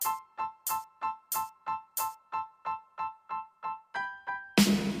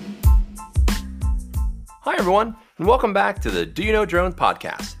Hi, everyone, and welcome back to the Do You Know Drones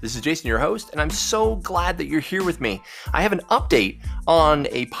podcast. This is Jason, your host, and I'm so glad that you're here with me. I have an update on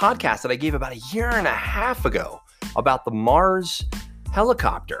a podcast that I gave about a year and a half ago about the Mars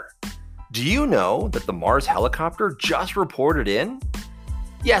helicopter. Do you know that the Mars helicopter just reported in?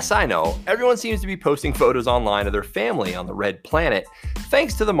 Yes, I know. Everyone seems to be posting photos online of their family on the red planet,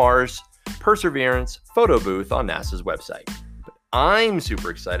 thanks to the Mars Perseverance photo booth on NASA's website. I'm super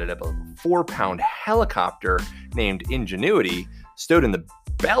excited about the 4-pound helicopter named Ingenuity stowed in the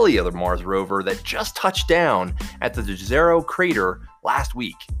belly of the Mars rover that just touched down at the Jezero crater last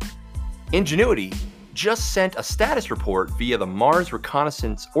week. Ingenuity just sent a status report via the Mars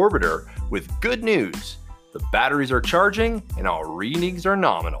Reconnaissance Orbiter with good news. The batteries are charging and our readings are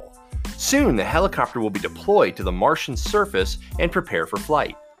nominal. Soon the helicopter will be deployed to the Martian surface and prepare for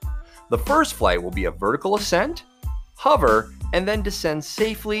flight. The first flight will be a vertical ascent, hover, and then descend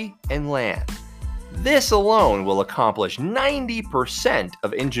safely and land. This alone will accomplish 90%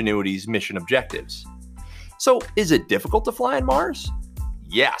 of Ingenuity's mission objectives. So, is it difficult to fly on Mars?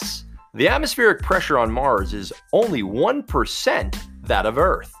 Yes. The atmospheric pressure on Mars is only 1% that of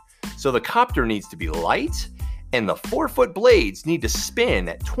Earth. So the copter needs to be light, and the 4-foot blades need to spin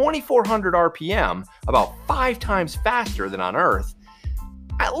at 2,400 RPM, about 5 times faster than on Earth.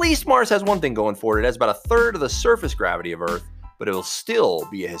 At least Mars has one thing going for it. It has about a third of the surface gravity of Earth, but it will still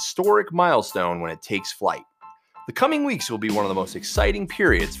be a historic milestone when it takes flight. The coming weeks will be one of the most exciting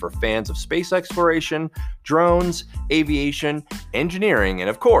periods for fans of space exploration, drones, aviation, engineering, and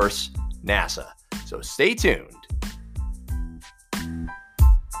of course, NASA. So stay tuned.